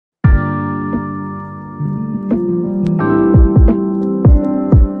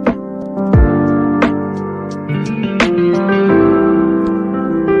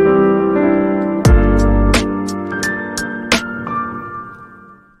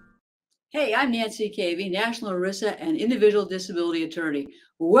Hey, I'm Nancy Cavey, National ERISA and Individual Disability Attorney.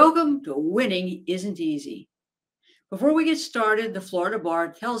 Welcome to Winning Isn't Easy. Before we get started, the Florida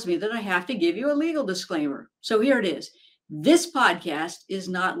Bar tells me that I have to give you a legal disclaimer. So here it is. This podcast is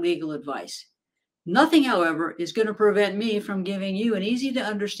not legal advice. Nothing, however, is going to prevent me from giving you an easy to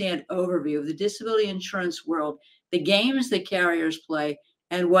understand overview of the disability insurance world, the games that carriers play,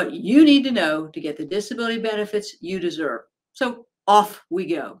 and what you need to know to get the disability benefits you deserve. So off we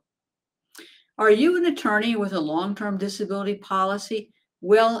go. Are you an attorney with a long-term disability policy?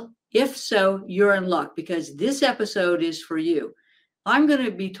 Well, if so, you're in luck because this episode is for you. I'm going to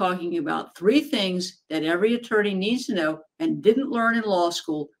be talking about 3 things that every attorney needs to know and didn't learn in law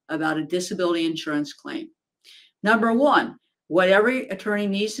school about a disability insurance claim. Number 1, what every attorney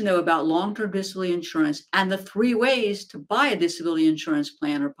needs to know about long-term disability insurance and the 3 ways to buy a disability insurance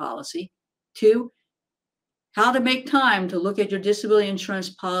plan or policy. 2, how to make time to look at your disability insurance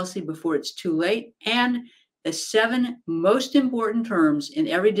policy before it's too late, and the 7 most important terms in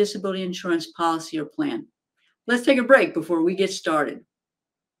every disability insurance policy or plan. Let's take a break before we get started.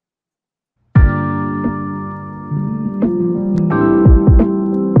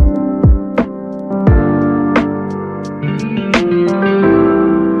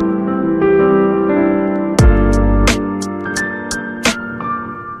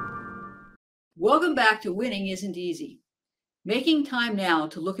 Welcome back to Winning Isn't Easy. Making time now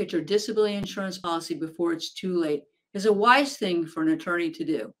to look at your disability insurance policy before it's too late is a wise thing for an attorney to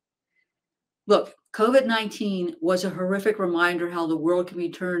do. Look, COVID-19 was a horrific reminder how the world can be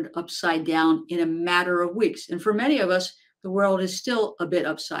turned upside down in a matter of weeks. And for many of us, the world is still a bit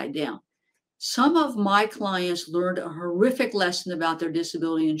upside down. Some of my clients learned a horrific lesson about their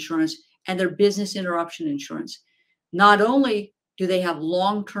disability insurance and their business interruption insurance. Not only do they have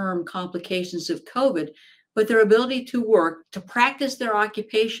long-term complications of COVID, but their ability to work, to practice their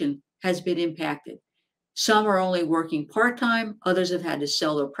occupation has been impacted. Some are only working part-time, others have had to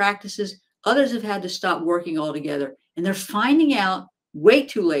sell their practices, others have had to stop working altogether, and they're finding out way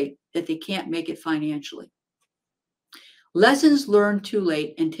too late that they can't make it financially. Lessons learned too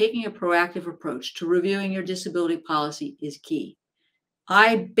late and taking a proactive approach to reviewing your disability policy is key.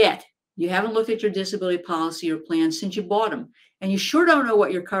 I bet you haven't looked at your disability policy or plan since you bought them, and you sure don't know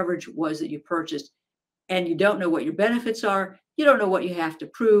what your coverage was that you purchased, and you don't know what your benefits are, you don't know what you have to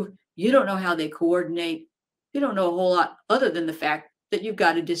prove, you don't know how they coordinate, you don't know a whole lot other than the fact that you've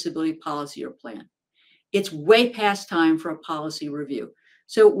got a disability policy or plan. It's way past time for a policy review.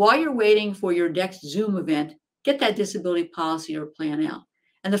 So while you're waiting for your next Zoom event, get that disability policy or plan out.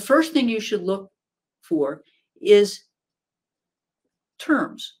 And the first thing you should look for is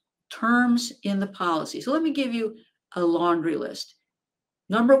terms in the policy. So let me give you a laundry list.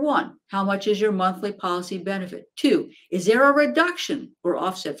 Number 1, how much is your monthly policy benefit? 2, is there a reduction or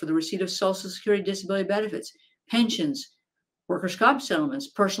offset for the receipt of Social Security disability benefits, pensions, workers' comp settlements,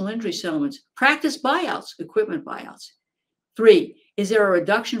 personal injury settlements, practice buyouts, equipment buyouts? 3, is there a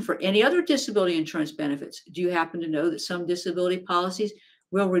reduction for any other disability insurance benefits? Do you happen to know that some disability policies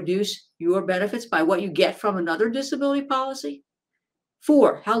will reduce your benefits by what you get from another disability policy?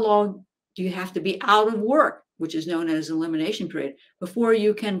 4, how long do you have to be out of work, which is known as elimination period, before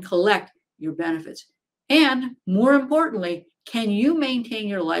you can collect your benefits? And more importantly, can you maintain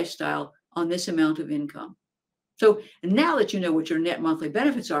your lifestyle on this amount of income? So now that you know what your net monthly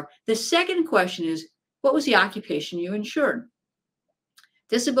benefits are, the second question is, what was the occupation you insured?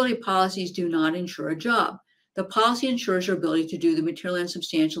 Disability policies do not insure a job. The policy insures your ability to do the material and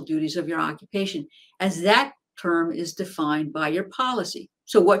substantial duties of your occupation, as that term is defined by your policy.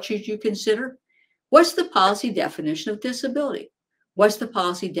 So what should you consider? What's the policy definition of disability? What's the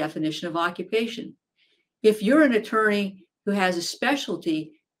policy definition of occupation? If you're an attorney who has a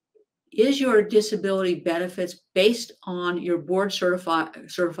specialty, is your disability benefits based on your board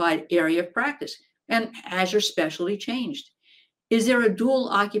certified area of practice? And has your specialty changed? Is there a dual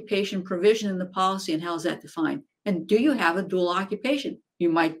occupation provision in the policy, and how is that defined? And do you have a dual occupation? You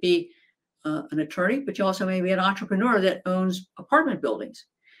might be an attorney, but you also may be an entrepreneur that owns apartment buildings.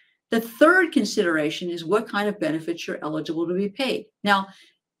 The third consideration is what kind of benefits you're eligible to be paid. Now,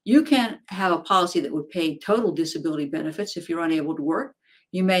 you can have a policy that would pay total disability benefits if you're unable to work.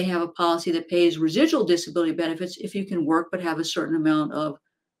 You may have a policy that pays residual disability benefits if you can work but have a certain amount of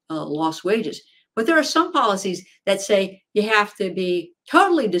lost wages. But there are some policies that say you have to be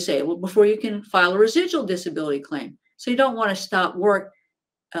totally disabled before you can file a residual disability claim. So you don't want to stop work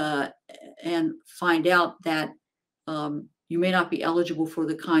and find out that you may not be eligible for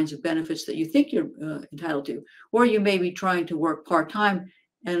the kinds of benefits that you think you're entitled to. Or you may be trying to work part-time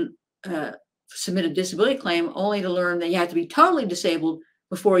and submit a disability claim only to learn that you have to be totally disabled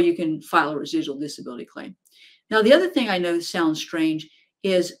before you can file a residual disability claim. Now, the other thing I know sounds strange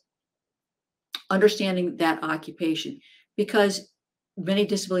is understanding that occupation, because many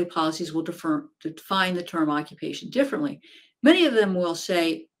disability policies will define the term occupation differently. Many of them will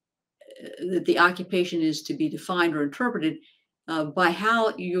say that the occupation is to be defined or interpreted by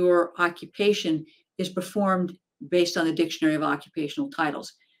how your occupation is performed based on the Dictionary of Occupational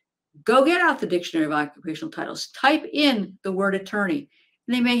Titles. Go get out the Dictionary of Occupational Titles, type in the word attorney.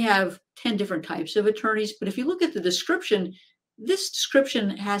 And they may have 10 different types of attorneys, but if you look at the description, this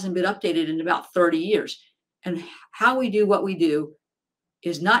description hasn't been updated in about 30 years. And how we do what we do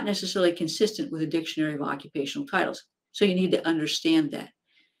is not necessarily consistent with the Dictionary of Occupational Titles. So you need to understand that.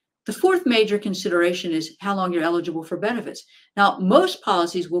 The fourth major consideration is how long you're eligible for benefits. Now, most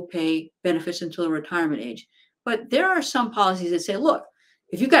policies will pay benefits until retirement age, but there are some policies that say, look,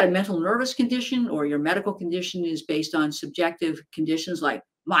 if you've got a mental nervous condition or your medical condition is based on subjective conditions like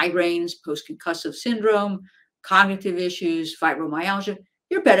migraines, post-concussive syndrome, cognitive issues, fibromyalgia,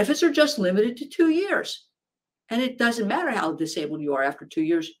 your benefits are just limited to 2 years. And it doesn't matter how disabled you are after 2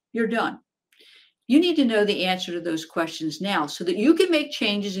 years, you're done. You need to know the answer to those questions now so that you can make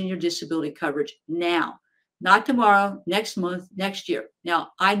changes in your disability coverage now, not tomorrow, next month, next year.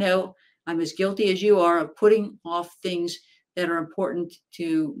 Now, I know I'm as guilty as you are of putting off things that are important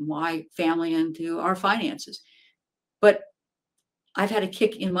to my family and to our finances. But I've had a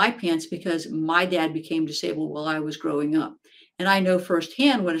kick in my pants because my dad became disabled while I was growing up. And I know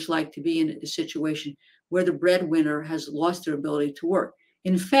firsthand what it's like to be in a situation where the breadwinner has lost their ability to work.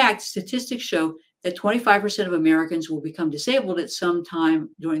 In fact, statistics show that 25% of Americans will become disabled at some time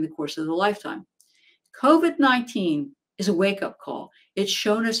during the course of their lifetime. COVID-19 is a wake-up call. It's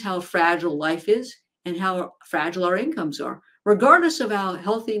shown us how fragile life is and how fragile our incomes are, regardless of how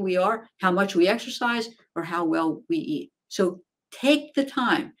healthy we are, how much we exercise, or how well we eat. So take the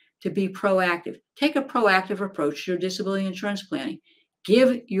time to be proactive. Take a proactive approach to your disability insurance planning.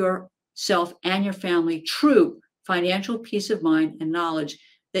 Give yourself and your family true financial peace of mind and knowledge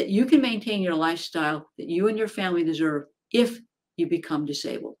that you can maintain your lifestyle that you and your family deserve if you become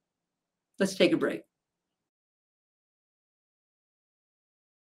disabled. Let's take a break.